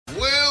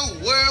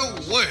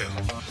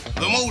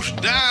most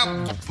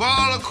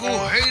diabolical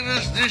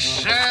haters this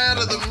side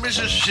of the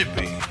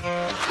Mississippi.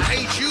 I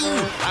hate you.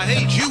 I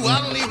hate you.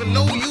 I don't even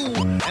know you.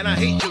 And I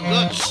hate your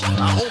guts.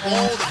 I hope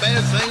all the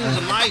bad things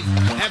in life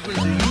happen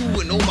to you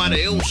and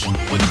nobody else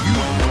but you.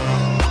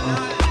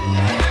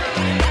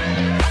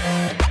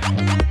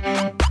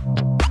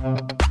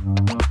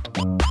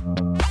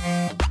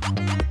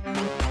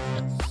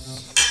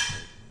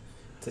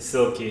 To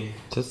Silky.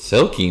 To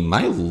Silky,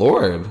 my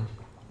lord.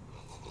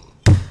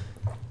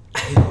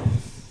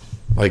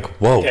 Like,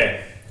 whoa.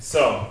 Okay,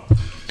 so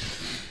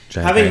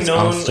Having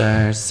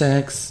All-Star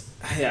 6.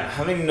 Yeah,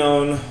 having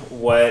known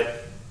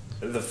what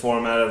the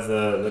format of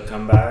the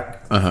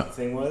comeback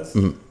thing was,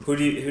 who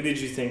did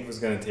you think was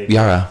going to take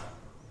Yara.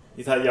 it?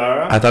 You thought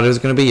Yara? I thought it was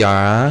going to be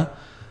Yara.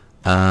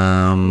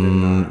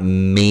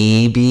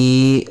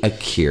 Maybe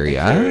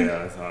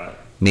Akira. I thought.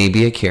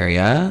 Maybe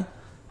Akira.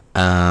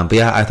 But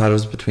yeah, I thought it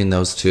was between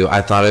those two.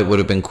 I thought it would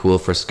have been cool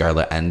for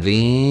Scarlet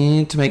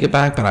Envy to make it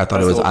back, but I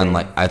thought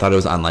it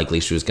was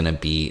unlikely she was gonna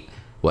beat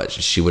what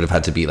she would have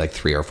had to beat like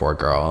 3 or 4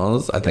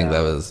 girls. I think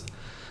that was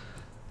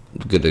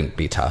gonna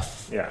be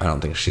tough. Yeah. I don't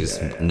think she's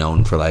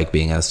known for like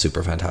being a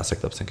super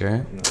fantastic lip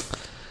syncer.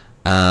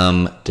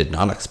 No. Did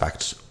not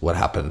expect what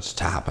happened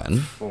to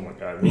happen. Oh my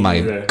god. My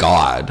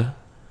god.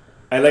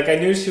 I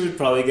knew she would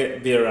probably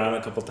be around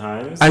a couple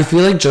times. I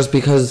feel like just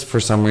because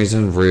for some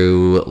reason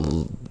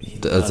Rue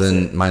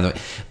doesn't mind the way.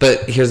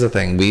 But here's the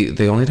thing: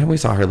 the only time we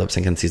saw her lip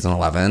sync in season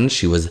 11,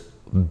 she was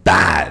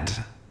bad,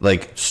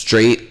 like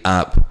straight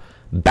up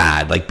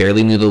bad. Like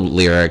barely knew the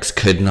lyrics,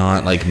 could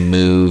not like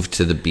move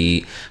to the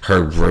beat.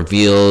 Her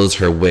reveals,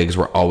 her wigs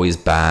were always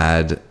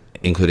bad,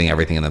 including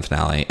everything in the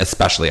finale,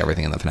 especially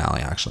everything in the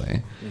finale.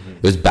 Actually,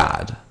 it was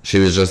bad. She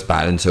was just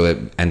bad into it,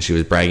 and she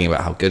was bragging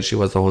about how good she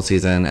was the whole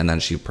season, and then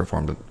she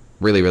performed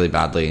really, really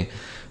badly.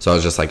 So I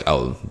was just like,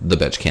 oh, the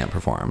bitch can't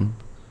perform.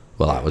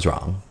 Well, I was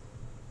wrong.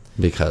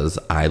 Because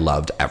I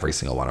loved every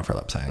single one of her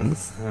lip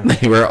syncs.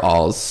 They were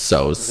all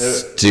so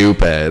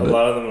stupid. A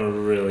lot of them were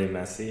really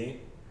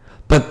messy.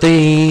 But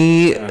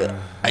you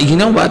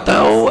know what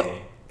though?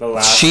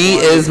 She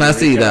is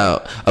messy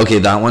though. Okay,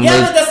 that one was.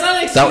 But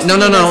that's not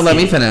no. Let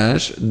me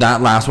finish.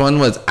 That last one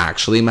was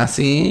actually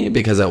messy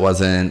because it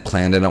wasn't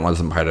planned and it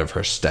wasn't part of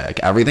her shtick.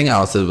 Everything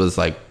else it was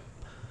like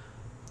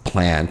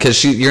planned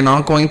because you're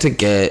not going to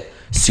get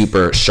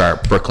super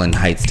sharp Brooklyn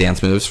Heights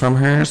dance moves from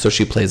her. So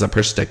she plays up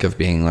her shtick of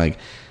being like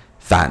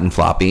fat and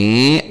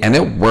floppy, and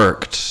it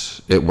worked.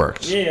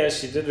 Yeah,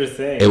 she did her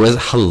thing. It was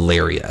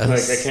hilarious.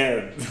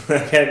 Like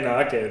I can't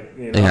knock it.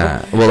 You know?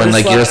 Yeah. Well, and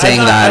like you're saying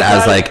that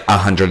as like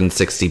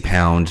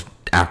 160-pound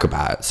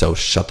acrobat, so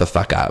shut the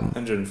fuck up.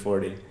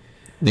 140.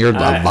 You're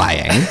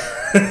lying.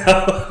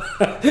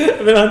 I've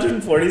been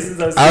 140 since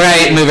I was. All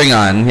right, moving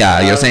on.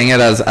 Yeah, you're saying it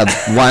as a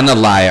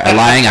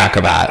lying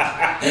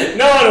acrobat.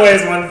 No one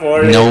weighs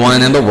 140. No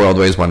one in the world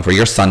weighs 140.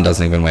 Your son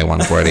doesn't even weigh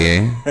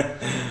 140.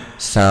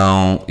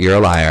 So you're a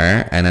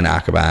liar and an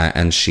acrobat,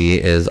 and she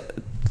is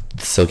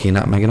Silky,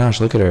 not Megan Ash.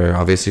 Look at her.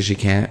 Obviously, she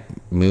can't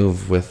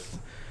move with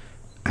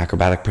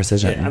acrobatic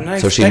precision. Yeah,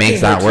 so she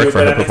makes that work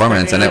for her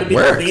performance, and it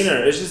works.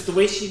 Cleaner. It's just the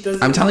way she does.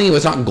 I'm telling you,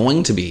 it's not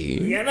going to be.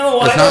 Yeah,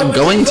 no, it's not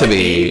going to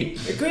be.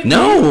 It could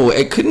no,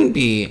 it couldn't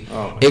be.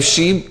 Oh if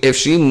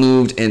she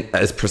moved in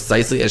as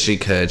precisely as she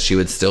could, she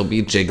would still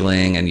be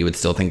jiggling, and you would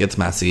still think it's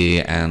messy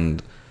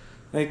and.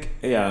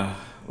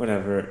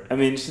 Whatever. I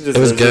mean, she just. It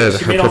was good.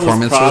 She her made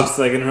performance all those props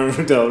like in her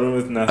hotel room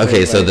with nothing.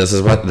 Okay, so this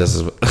is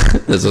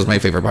this was my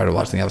favorite part of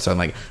watching the episode.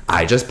 Like,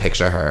 I just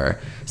picture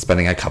her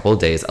spending a couple of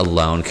days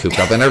alone, cooped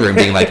up in her room,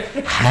 being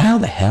like, "How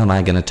the hell am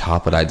I gonna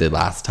top what I did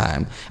last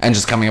time?" And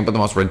just coming up with the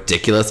most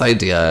ridiculous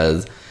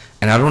ideas.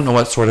 And I don't know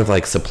what sort of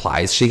like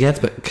supplies she gets,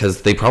 but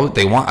because they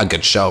want a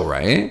good show,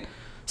 right?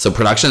 So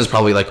production is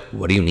probably like,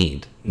 "What do you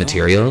need?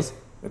 Materials?"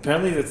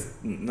 Apparently, that's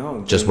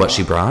just what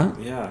she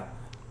brought. Yeah.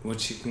 What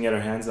she can get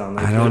her hands on.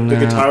 Like, I don't know.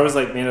 The guitar was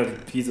like made out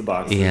of pizza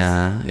boxes.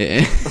 Yeah.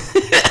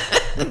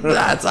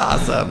 That's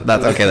awesome.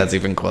 That's okay. That's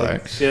even cooler.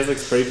 Like, she has like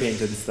spray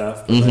painted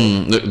stuff.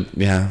 But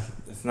yeah.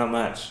 It's not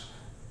much.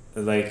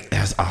 Like it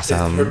was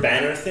awesome. Her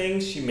banner thing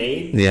she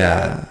made.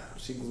 Yeah.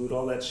 She glued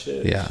all that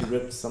shit. Yeah. She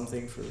ripped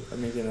something for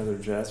maybe another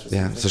dress or something.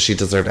 Yeah. So she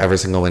deserved every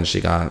single win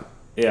she got.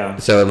 Yeah.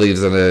 So it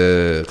leaves in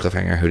a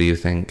cliffhanger. Who do you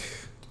think?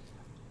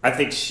 I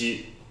think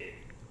she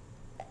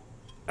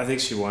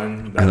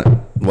won.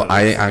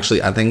 I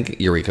think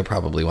Eureka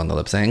probably won the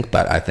lip sync,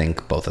 but I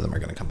think both of them are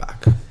going to come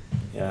back.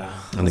 Yeah.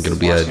 I think it'll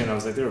be I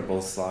was like, they were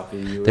both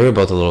sloppy. They were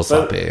both a little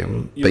sloppy,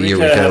 but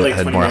Eureka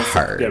had more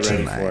heart. Get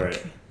ready and for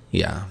it.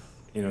 Yeah.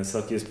 You know,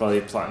 Silky was probably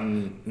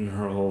plotting in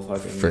her whole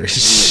fucking. For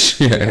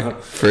sure. You know?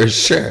 For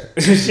sure.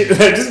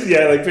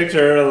 Picture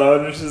her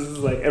alone, and she's just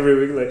like every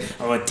week, like,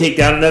 I'm gonna take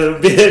down another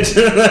bitch,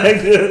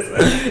 like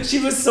this. She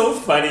was so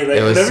funny, like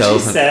whatever so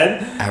she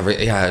said.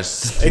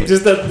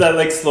 Just that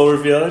like slow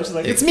reveal, and she's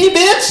like, "It's me,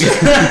 bitch."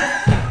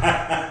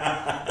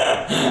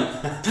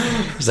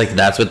 It's like,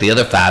 that's what the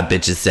other 5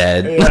 bitches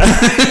said.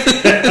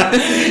 Yeah.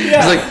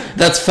 It's like,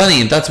 that's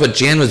funny. That's what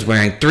Jan was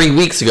wearing 3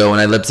 weeks ago when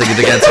I lip synced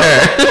against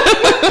her.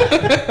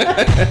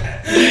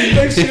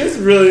 Like she was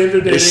really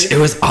entertaining. It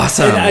was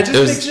awesome. And I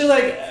just picture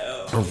like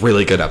a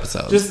really good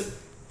episode. Just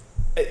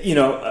at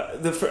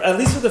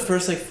least for the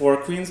first like 4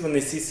 queens, when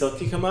they see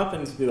Silky come up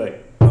and just be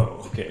like,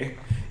 oh, okay.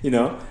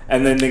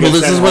 And then they get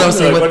this is what I was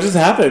saying. What just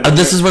happened?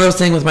 This is what I was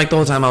saying with Mike the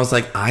whole time. I was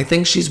like, I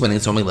think she's winning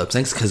so many lip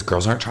syncs because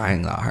girls aren't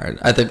trying that hard.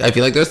 I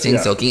feel like they're seeing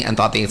Silky and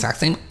thought the exact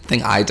same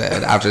thing I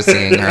did after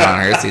seeing her on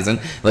her season.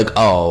 Like,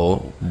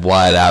 oh,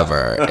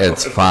 whatever,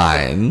 it's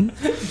fine.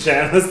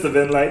 Jan must have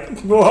been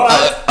like,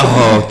 what?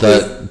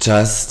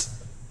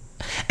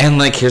 And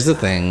like, here's the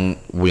thing: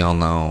 we all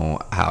know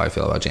how I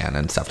feel about Jan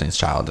and Stephanie's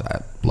Child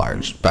at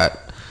large,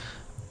 but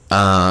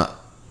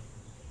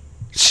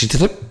she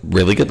did a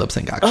really good lip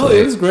sync, actually. Oh,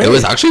 it was great. It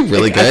was actually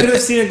really good. I could have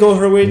seen it go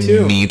her way,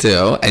 too. Me,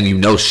 too.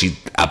 And she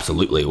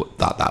absolutely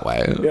thought that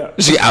way. Yeah.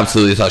 She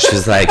absolutely thought. She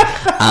was like,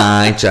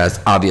 I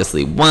just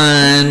obviously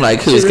won.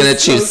 Like, who's going to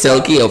choose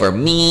Silky over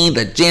me,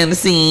 the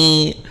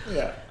Janissie?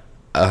 Yeah.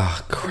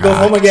 Ugh, crap. Go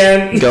home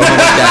again.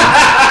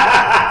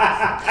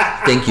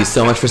 Thank you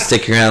so much for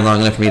sticking around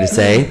long enough for me to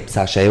say,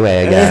 sashay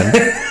away again.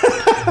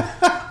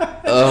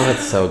 Oh,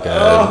 it's so good.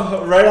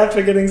 Oh, right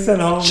after getting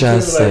sent home.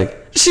 Just like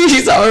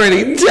she's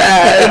already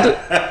dead.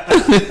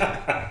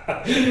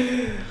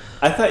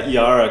 I thought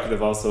Yara could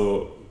have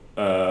also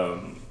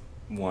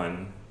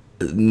won.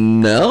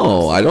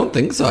 No, I don't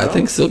think so. No? I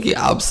think Silky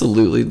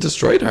absolutely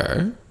destroyed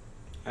her.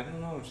 I don't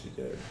know if she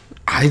did.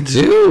 I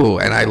do,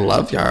 and I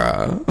love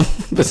Yara.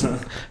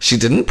 But she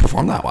didn't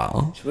perform that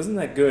well. She wasn't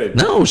that good.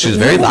 No, she was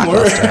very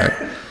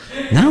lackluster.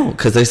 No,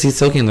 because they see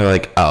Silky and they're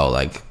like, oh,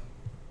 like,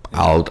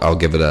 I'll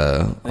give it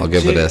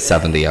a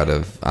 70 out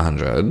of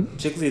 100.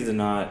 Jiggly did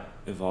not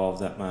evolve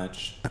that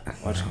much.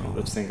 Watching her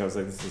lip sync, I was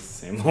like, this is the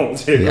same old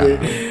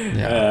Jiggly.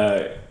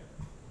 Yeah.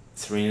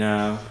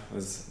 Serena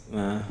was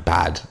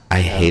bad.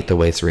 I hate the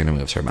way Serena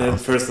moves her mouth.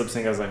 The first lip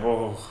sync, I was like,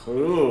 oh.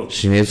 Ooh.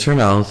 She moves her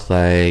mouth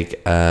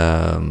like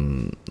a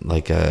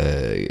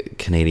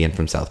Canadian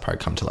from South Park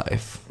come to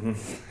life.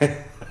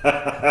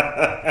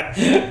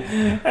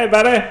 Hey,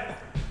 buddy.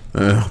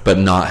 But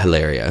not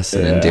hilarious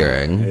and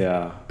endearing.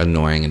 Yeah.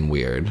 Annoying and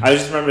weird. I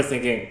just remember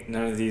thinking,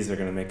 none of these are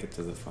going to make it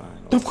to the final.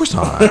 No, of course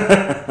not.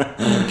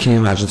 Can you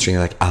imagine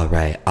Serena like, all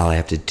right, all I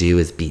have to do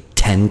is beat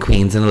 10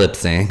 queens in a lip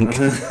sync.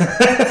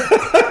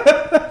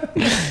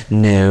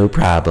 No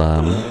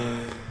problem.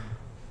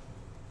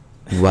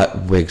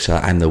 What wig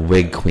shall I'm the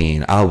wig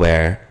queen. I'll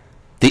wear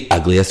the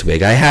ugliest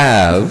wig I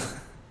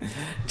have.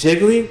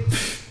 Jiggly,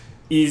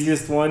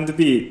 easiest one to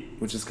beat,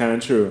 which is kind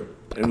of true.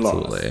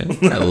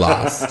 Absolutely. I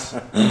lost.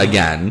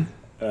 Again.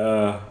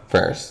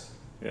 First.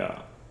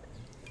 Yeah.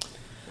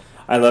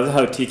 I loved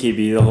how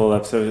TKB the whole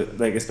episode,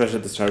 like especially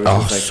at the start,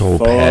 was just like, so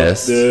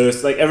pissed.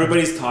 This. Like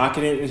everybody's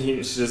talking and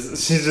she's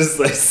just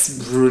like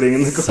brooding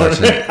in the corner.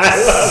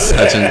 I love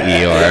such an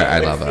Eeyore. I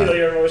love it. Feel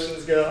your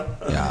emotions, girl.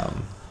 Yeah.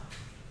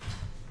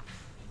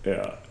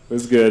 Yeah, it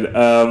was good.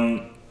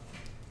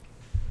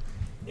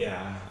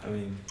 Yeah, I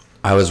mean,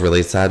 I was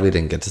really sad we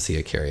didn't get to see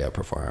Akira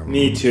perform.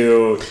 Me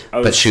too.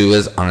 But she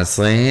was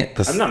honestly.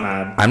 I'm not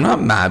mad. I'm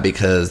not mad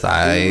because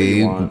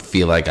I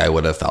feel like I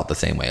would have felt the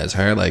same way as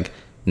her. Like,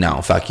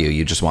 no, fuck you.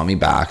 You just want me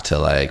back to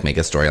like make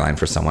a storyline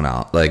for someone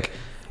else. Like,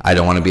 I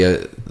don't want to be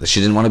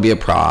she didn't want to be a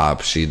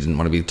prop. She didn't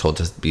want to be told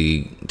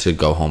to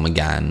go home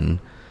again.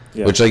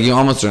 Yeah. Which like you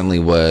almost certainly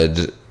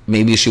would.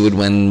 Maybe she would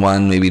win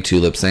one, maybe 2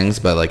 lip syncs,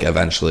 but like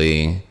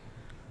eventually,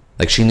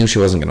 like she knew she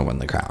wasn't going to win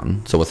the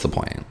crown. So what's the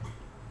point?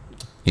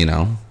 You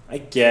know? I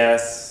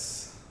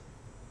guess.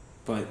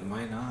 But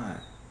why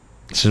not?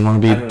 She didn't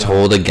want to be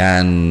told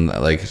again.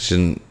 Like,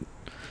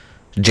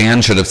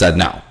 Jan should have said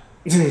no.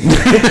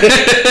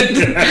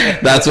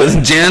 That's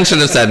what Jan should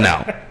have said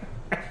no.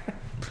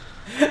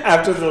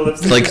 After the lip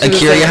sync. Like,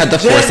 Akira had the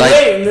foresight.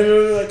 Wait. And then we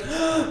were like,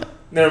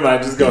 never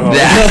mind, just go home.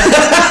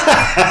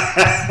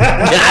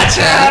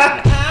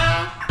 Gotcha.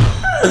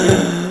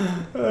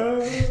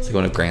 It's like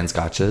one of Grand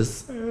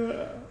Scotches.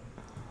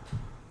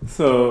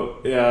 So,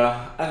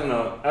 yeah, I don't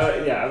know.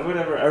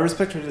 Whatever. I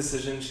respect her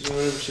decision. She can do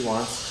whatever she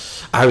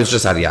wants. I was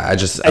just sad. Yeah, I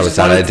was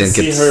sad I didn't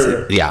get to see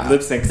her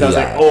lip sync. Because I was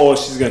like, oh,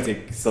 she's going to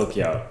take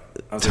Silky out.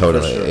 Totally.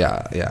 Like, for sure.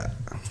 Yeah.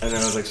 And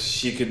then I was like,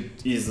 she could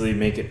easily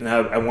make it. And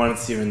I wanted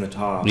to see her in the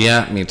top.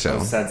 Yeah, me too. I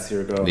was sad to see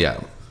her go.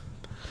 Yeah.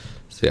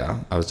 So,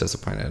 yeah, I was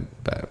disappointed.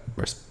 But,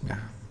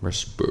 respect.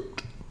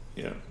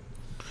 Yeah.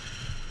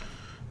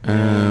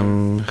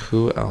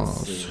 Who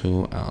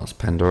else?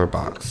 Pandora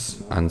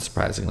Box.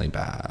 Unsurprisingly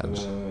bad.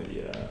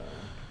 Yeah.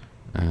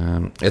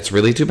 It's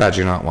really too bad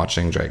you're not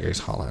watching Drag Race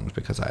Holland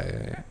because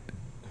I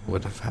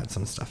would have had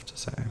some stuff to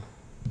say.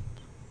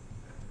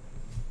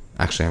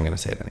 Actually, I'm going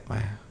to say it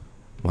anyway.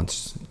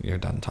 Once you're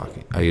done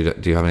talking.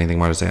 Do you have anything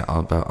more to say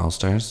about All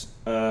Stars?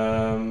 Do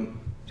you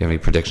have any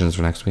predictions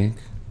for next week?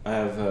 I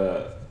have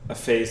a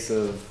face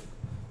of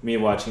me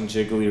watching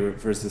Jiggly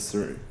versus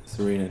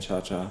Serena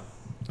Cha-Cha.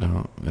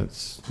 Oh,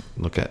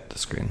 look at the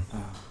screen.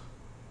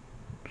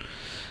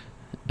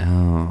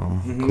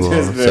 Oh, cool.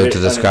 So to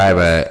describe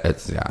it,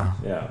 it's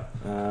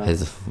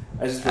his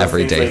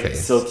everyday like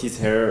face. Silky's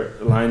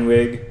hairline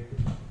wig.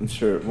 I'm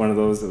sure one of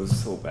those that was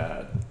so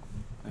bad.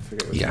 I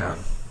forget which one.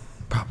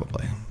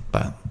 Probably.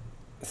 but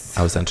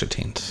I was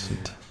entertained.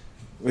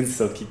 When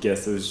Silky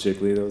guessed it was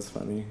Jiggly, that was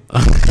funny.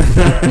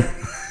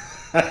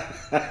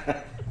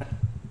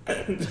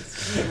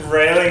 Just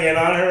railing in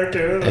on her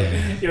too.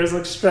 Like, yours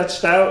looks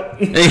stretched out.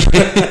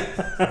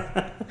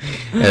 It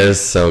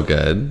is so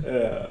good.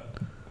 Yeah.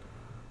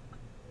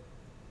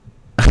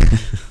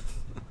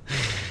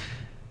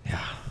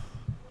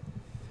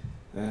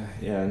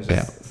 Yeah, and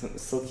just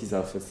Silky's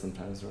outfits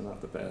sometimes are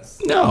not the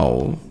best.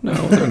 No,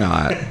 they're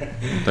not.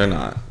 They're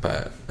not.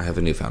 But I have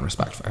a newfound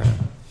respect for her.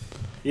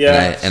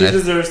 Yeah, she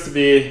deserves to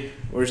be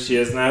where she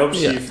is, and I hope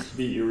she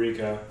beat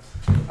Eureka.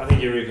 I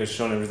think Eureka's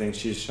shown everything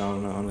she's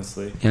shown,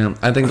 honestly. Yeah,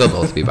 I think they'll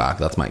both be back.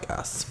 That's my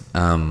guess.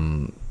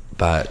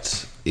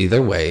 But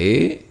either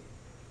way,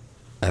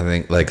 I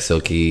think like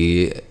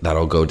Silky,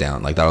 that'll go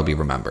down. Like that'll be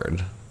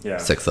remembered. Yeah.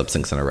 6 lip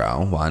syncs in a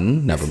row.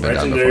 One, never been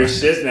done before. Legendary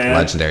shit, man.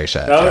 Legendary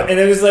shit. And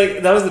it was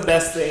like, that was the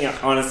best thing,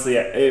 honestly.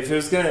 If it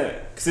was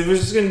because if it was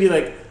just gonna be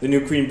like the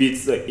new queen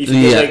beats, like if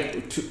you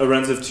get like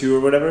runs of 2 or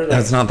whatever. Like,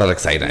 that's not that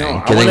exciting.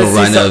 No, getting a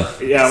run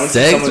of I want to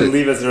see someone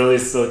leave as early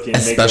as Silky.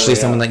 Especially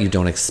someone that you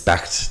don't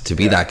expect to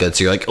be that good.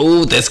 So you're like,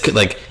 oh, this could,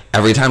 like,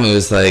 every time it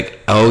was like,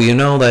 oh, you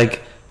know,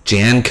 like,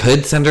 Jan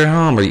could send her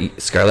home, or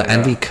Scarlet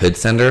Envy could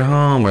send her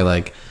home, or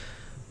like,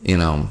 you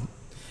know.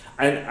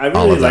 And I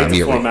really liked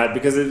the format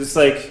because it was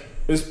like,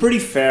 it was pretty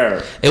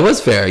fair. It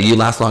was fair. You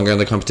last longer in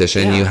the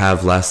competition. Yeah. You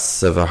have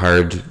less of a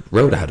hard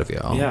road ahead of you.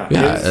 Yeah.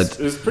 It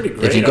was pretty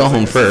great. If you go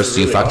home first,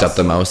 you fucked up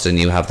the most and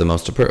you have the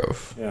most to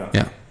prove.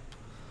 Yeah.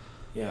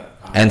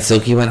 And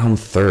Silky went home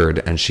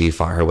 3rd and she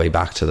fought her way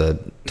back to the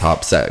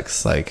top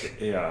 6. Like,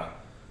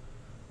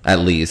 at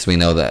least. We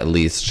know that at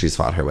least she's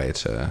fought her way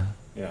to...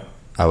 Yeah.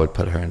 I would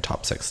put her in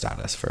top 6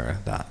 status for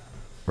that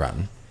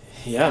run.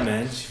 Yeah,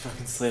 man. She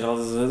fucking slayed all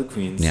those other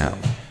queens. Yeah.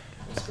 Like,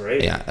 it's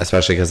great. Yeah,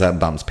 especially because that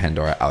bumps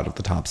Pandora out of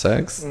the top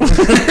 6.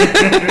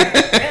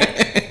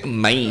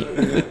 Mate.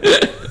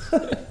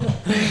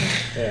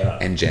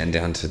 And Jan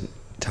down to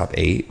top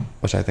 8,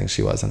 which I think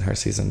she was in her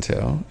season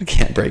 2. I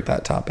can't break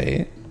that top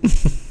 8.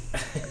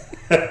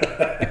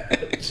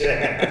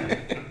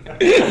 Jan.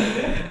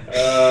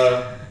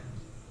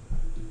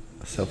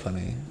 So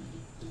funny.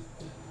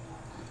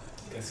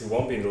 Guess he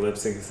won't be the lip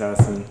sync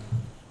assassin.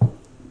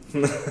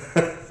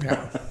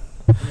 Yeah.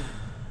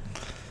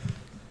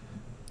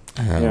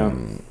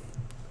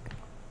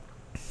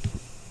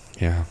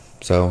 Yeah.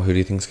 So, who do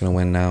you think's gonna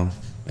win now?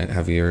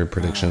 Have your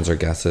predictions or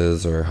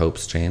guesses or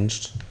hopes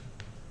changed?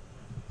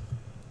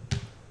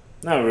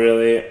 Not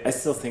really. I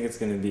still think it's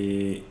gonna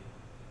be.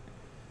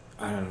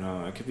 I don't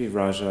know. It could be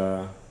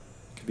Raja,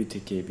 it could be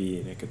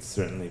TKB, and it could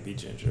certainly be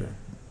Ginger.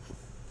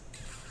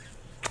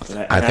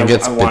 I think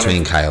it's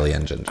between Kylie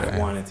and Ginger. I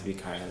want it to be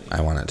Kylie.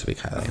 I want it to be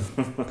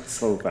Kylie.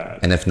 So bad.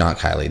 And if not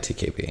Kylie,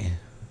 TKB.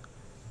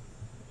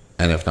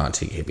 And if not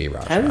TKB,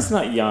 Raja. Kylie's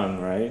not young,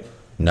 right?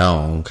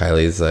 No,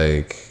 Kylie's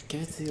like...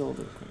 Give it to the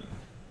older queen.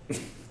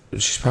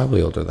 She's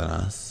probably older than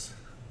us.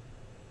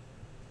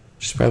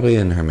 She's probably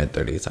in her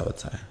mid-30s, I would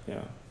say.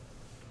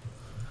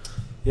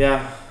 Yeah.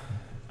 Yeah.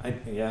 I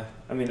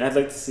mean, I'd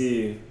like to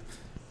see...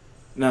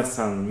 Not to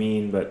sound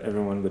mean, but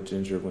everyone but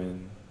Ginger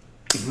win.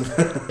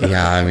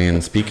 Yeah, I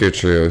mean, speak your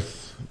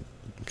truth.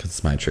 Because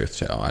it's my truth,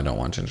 too. I don't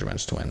want Ginger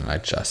Minch to win, and I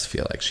just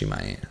feel like she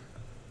might.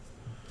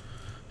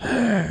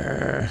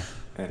 I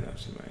know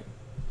she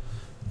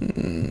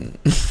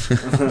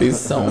might. Be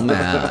so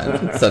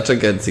mad. Such a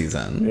good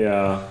season.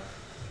 Yeah.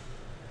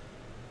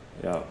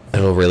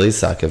 It'll really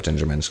suck if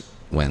Ginger Minch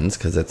wins,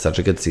 because it's such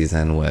a good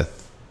season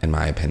with, in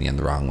my opinion,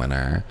 the wrong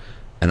winner.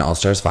 And All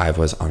Stars 5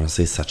 was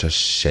honestly such a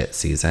shit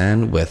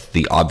season with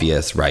the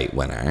obvious right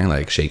winner,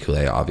 like Shea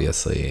Coulee,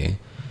 obviously.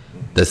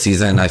 The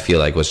season, I feel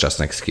like, was just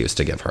an excuse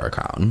to give her a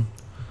crown,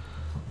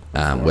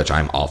 which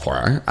I'm all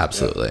for,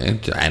 absolutely.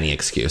 Yep. Any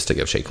excuse to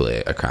give Shea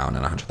Coulee a crown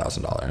and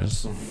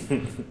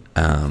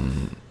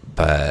 $100,000.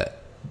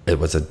 But it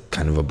was a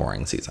kind of a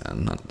boring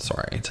season,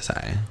 sorry to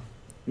say.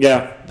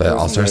 Yeah. But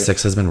All Stars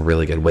 6 has been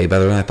really good, way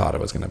better than I thought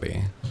it was going to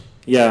be.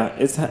 Yeah,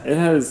 it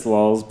had its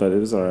lulls, but it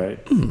was all right.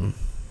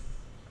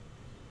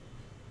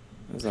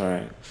 It was all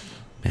right.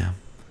 Yeah.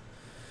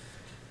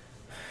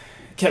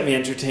 Kept me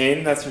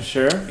entertained, that's for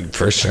sure.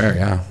 For sure,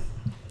 yeah.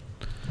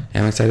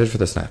 I'm excited for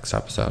this next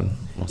episode.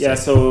 We'll see.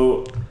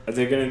 So are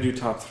they going to do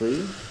top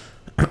 3?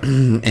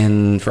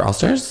 And for All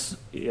Stars?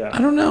 Yeah.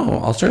 I don't know.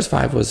 All Stars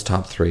 5 was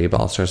top 3,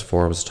 but All Stars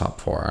 4 was top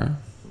 4.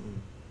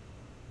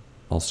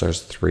 All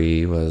Stars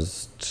 3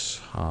 was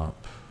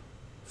top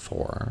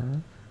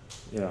 4.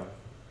 Yeah.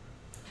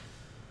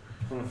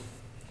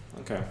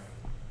 Okay.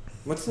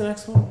 What's the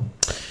next one?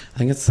 I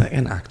think it's like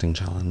an acting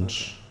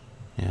challenge.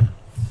 Okay. Yeah.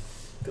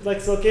 Good luck,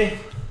 Silky.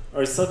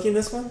 Or is Silky in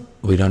this one?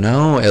 We don't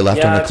know. It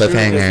left on a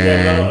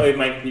cliffhanger. It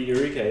might be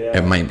Eureka, yeah.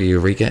 It might be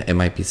Eureka. It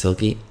might be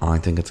Silky. I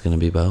think it's going to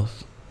be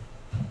both.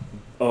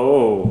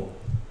 Oh.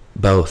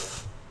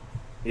 Both.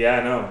 Yeah,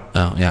 I know.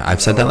 Oh, yeah.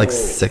 I've said that like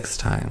 6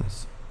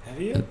 times. Have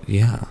you?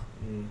 Yeah.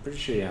 Pretty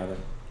sure you haven't.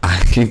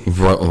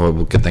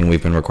 Good thing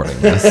we've been recording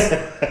this.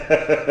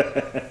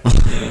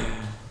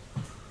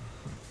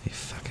 You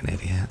fucking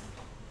idiot.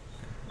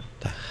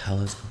 The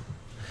hell is...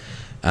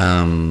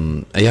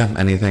 Yeah.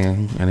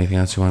 Anything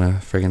else you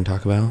want to friggin'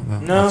 talk about?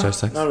 No,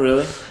 not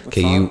really.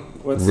 Okay,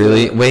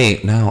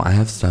 wait. No, I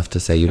have stuff to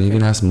say. You didn't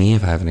even ask me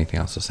if I have anything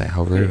else to say.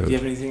 How rude. Do you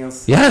have anything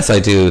else? Yes, I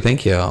do.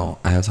 Thank you.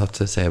 I have stuff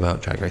to say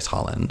about Drag Race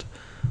Holland,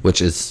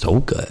 which is so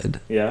good.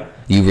 Yeah.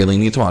 You really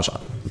need to watch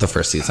the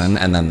first season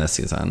and then this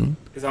season.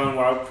 Is it on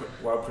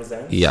Wild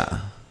Presents? Yeah.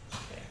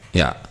 Okay.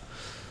 Yeah.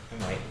 I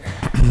might.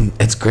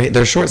 It's great.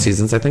 They're short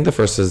seasons. I think the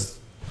first it's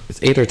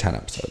 8 or 10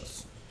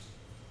 episodes.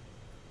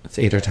 It's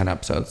 8 or 10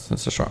 episodes.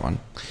 It's a short one.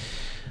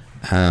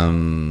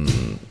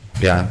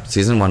 Yeah,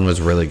 season 1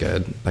 was really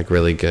good. Like,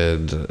 really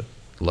good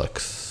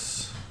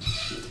looks.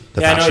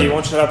 I know, you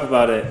won't shut up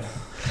about it.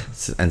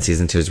 And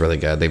season 2 is really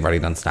good. They've already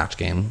done Snatch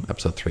Game.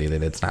 Episode 3, they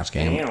did Snatch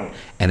Game. Damn.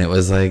 And it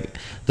was like,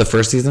 the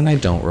first season, I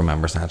don't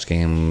remember Snatch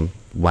Game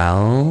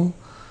well.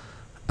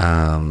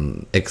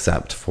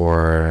 Except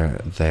for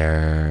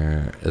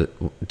their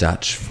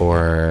Dutch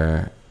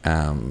for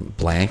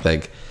blank.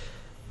 Like,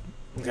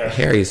 okay.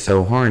 Harry's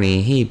so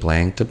horny, he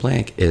blank to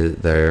blank.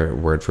 Their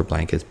word for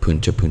blank is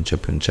puncha puncha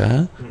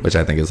puncha, which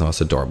I think is the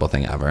most adorable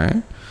thing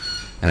ever.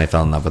 And I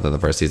fell in love with it the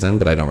first season,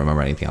 but I don't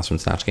remember anything else from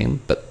Snatch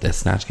Game. But this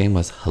Snatch Game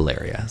was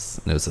hilarious.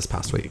 And it was this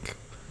past week.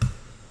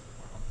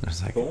 It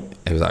was like, cool.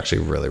 It was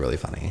actually really, really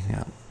funny.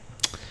 Yeah.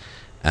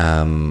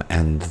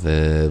 And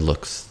the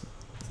looks,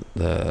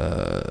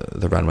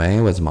 the runway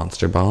was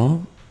Monster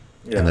Ball.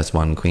 Yeah. And this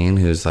one queen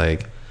who's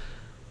like,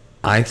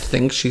 I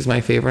think she's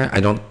my favorite.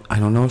 I don't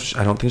know.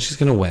 I don't think she's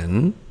going to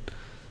win.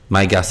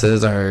 My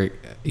guesses are,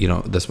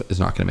 this is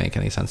not going to make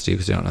any sense to you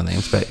because you don't know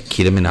names, but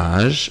Kita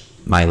Minaj,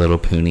 My Little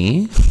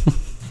Pony.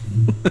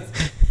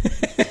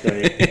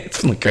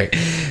 It's great.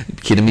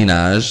 Kita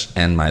Minaj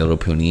and My Little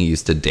Pony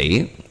used to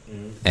date,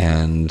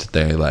 and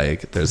they're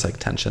like, there's like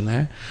tension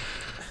there,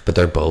 but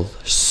they're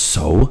both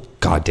so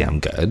goddamn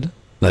good.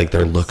 Like,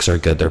 their looks are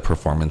good, their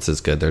performance is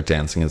good, their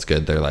dancing is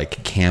good, their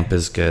like camp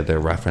is good, their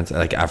reference,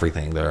 like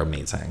everything, they're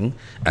amazing.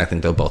 I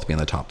think they'll both be in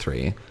the top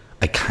 3.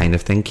 I kind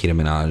of think Kita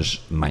Minaj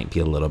might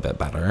be a little bit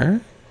better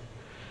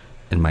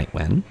and might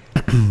win.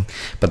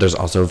 But there's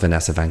also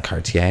Vanessa Van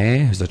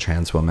Cartier, who's a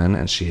trans woman,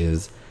 and she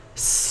is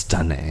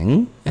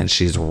stunning, and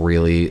she's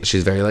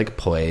very like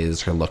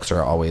poised. Her looks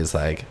are always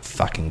like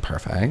fucking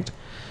perfect.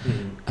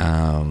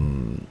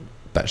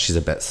 But she's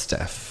a bit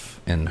stiff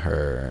in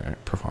her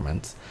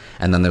performance.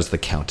 And then there's the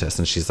Countess,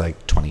 and she's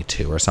like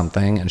 22 or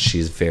something, and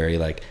she's very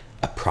like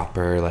a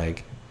proper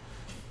like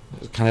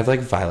kind of like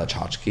Violet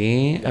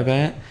Chachki a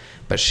bit,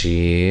 but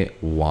she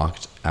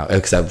walked out.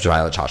 Except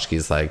Violet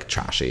Chachki's like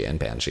trashy and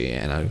banshee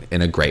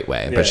in a great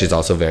way, but she's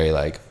also very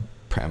like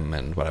prim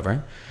and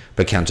whatever.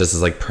 But Countess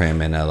is like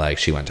prim in a like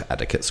she went to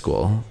etiquette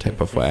school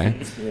type of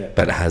way,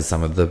 but has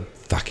some of the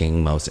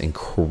fucking most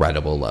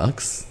incredible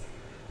looks.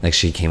 Like,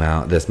 she came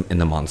out in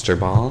the Monster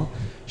Ball.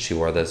 She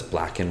wore this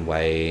black and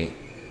white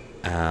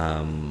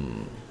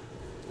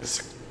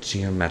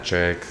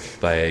geometric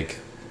like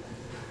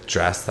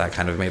dress that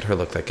kind of made her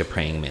look like a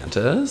praying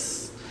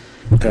mantis.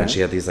 Okay. And she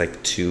had these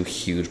like 2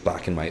 huge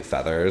black and white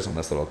feathers on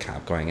this little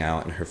cap going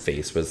out, and her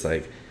face was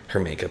like, her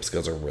makeup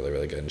skills are really,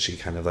 really good, and she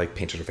kind of like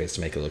painted her face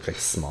to make it look like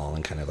small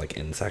and kind of like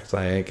insect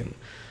like, and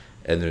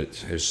it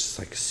was just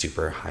like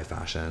super high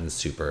fashion,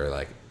 super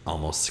like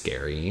almost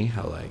scary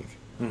how like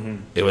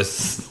it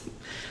was.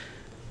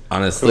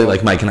 Honestly, cool.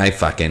 Like, Mike and I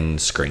fucking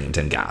screamed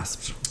and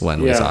gasped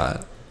when we saw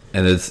it.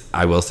 And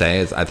I will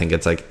say, I think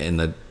it's like in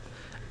the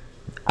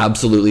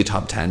absolutely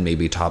top 10,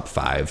 maybe top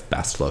 5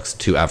 best looks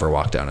to ever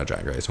walk down a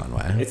Drag Race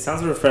runway. It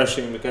sounds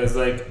refreshing because,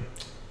 like,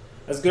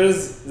 as good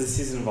as the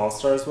season of All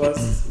Stars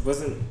was, it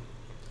wasn't...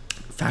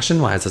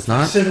 Fashion-wise, it's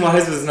not...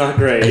 Fashion-wise was not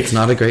great. It's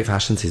not a great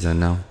fashion season,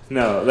 no.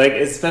 No, like,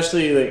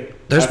 especially, like...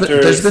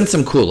 There's been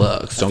some cool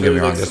looks, don't get me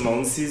wrong. Like,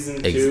 Simone's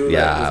season, too.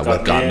 Yeah,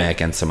 with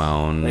Gottmik and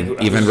Simone.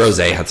 Like, even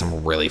Rosé had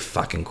some really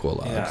fucking cool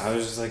looks. Yeah, I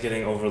was just, like,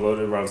 getting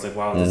overloaded where I was like,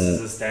 wow, this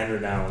is the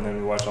standard now. And then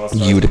we watch All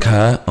Stars.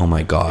 Utica, oh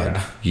my god.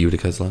 Yeah.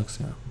 Utica's looks,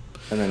 yeah.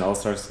 And then All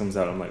Stars comes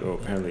out, I'm like, oh,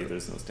 apparently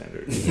there's no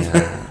standard.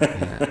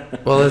 Yeah.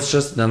 Well, it's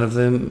just none of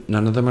them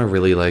are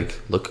really like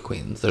look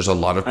queens. There's a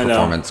lot of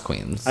performance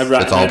queens.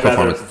 It's all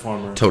performance.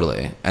 Performer.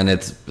 Totally. And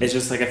it's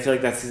just like, I feel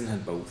like that season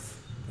had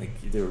both. Like,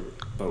 they were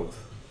both.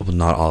 Well,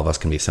 not all of us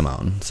can be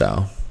Simone,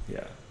 so.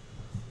 Yeah.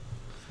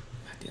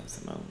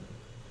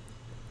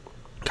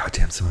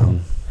 Goddamn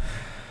Simone.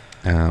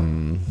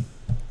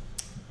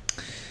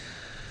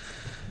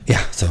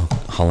 Yeah, so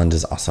Holland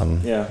is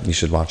awesome. Yeah. You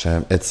should watch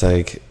it. It's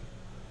like,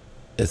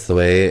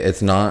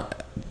 it's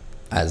not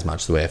as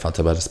much the way I felt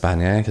about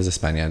España, because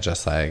España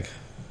just like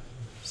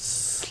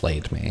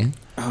slayed me.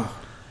 Oh,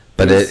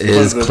 but it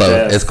is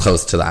close. It's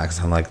close to that, because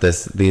I'm like,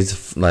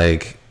 these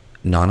like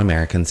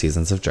non-American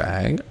seasons of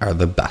drag are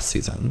the best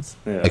seasons,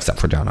 except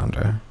for Down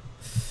Under.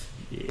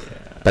 Yeah.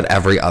 But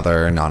every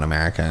other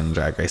non-American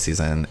Drag Race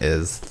season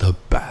is the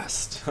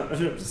best.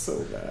 It was so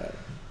bad.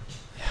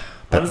 Yeah,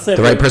 but honestly,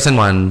 the right person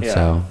won,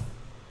 so.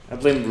 I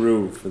blame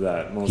Rue for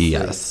that mostly.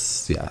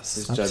 Yes,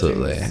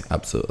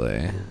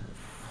 absolutely.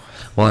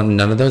 Well,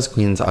 none of those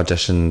queens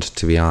auditioned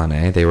to be on,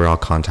 eh? They were all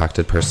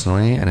contacted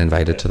personally and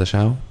invited to the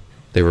show.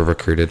 They were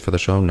recruited for the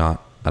show,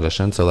 not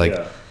audition. So like,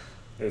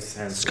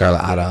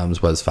 Scarlett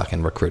Adams was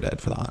fucking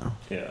recruited for that.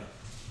 Yeah.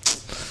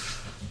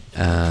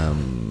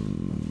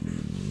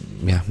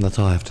 Yeah, that's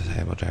all I have to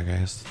say about Drag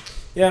Race.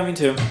 Yeah, me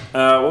too.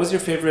 What was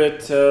your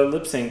favorite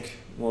lip sync?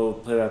 We'll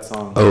play that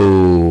song.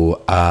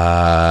 Oh,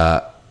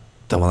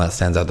 the one that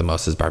stands out the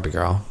most is Barbie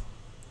Girl.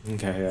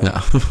 Okay, yeah.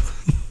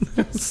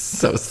 No.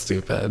 So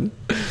stupid.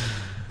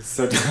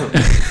 So dumb.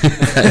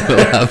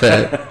 I love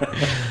it.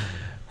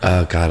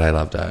 Oh, God, I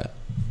loved it.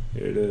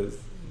 Here it is.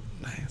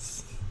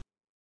 Nice.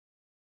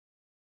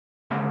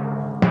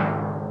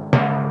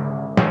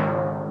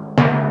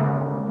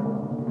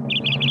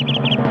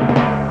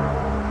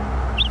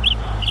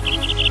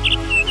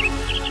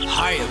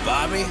 Hiya,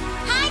 Bobby.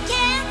 Hi,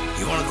 Ken.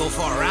 You want to go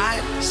for a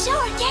ride?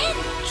 Sure, Ken.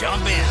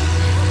 Jump in.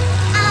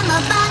 I'm a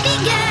Barbie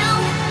girl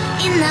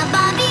in the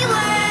Barbie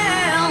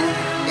world.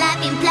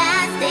 Life in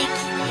plastic,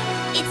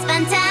 it's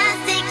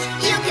fantastic.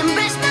 You can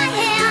brush my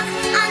hair,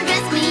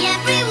 undress me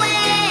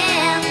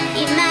everywhere.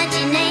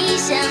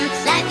 Imagination,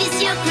 life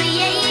is your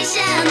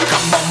creation.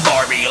 Come on,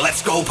 Barbie,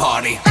 let's go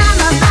party. I'm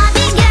a Barbie.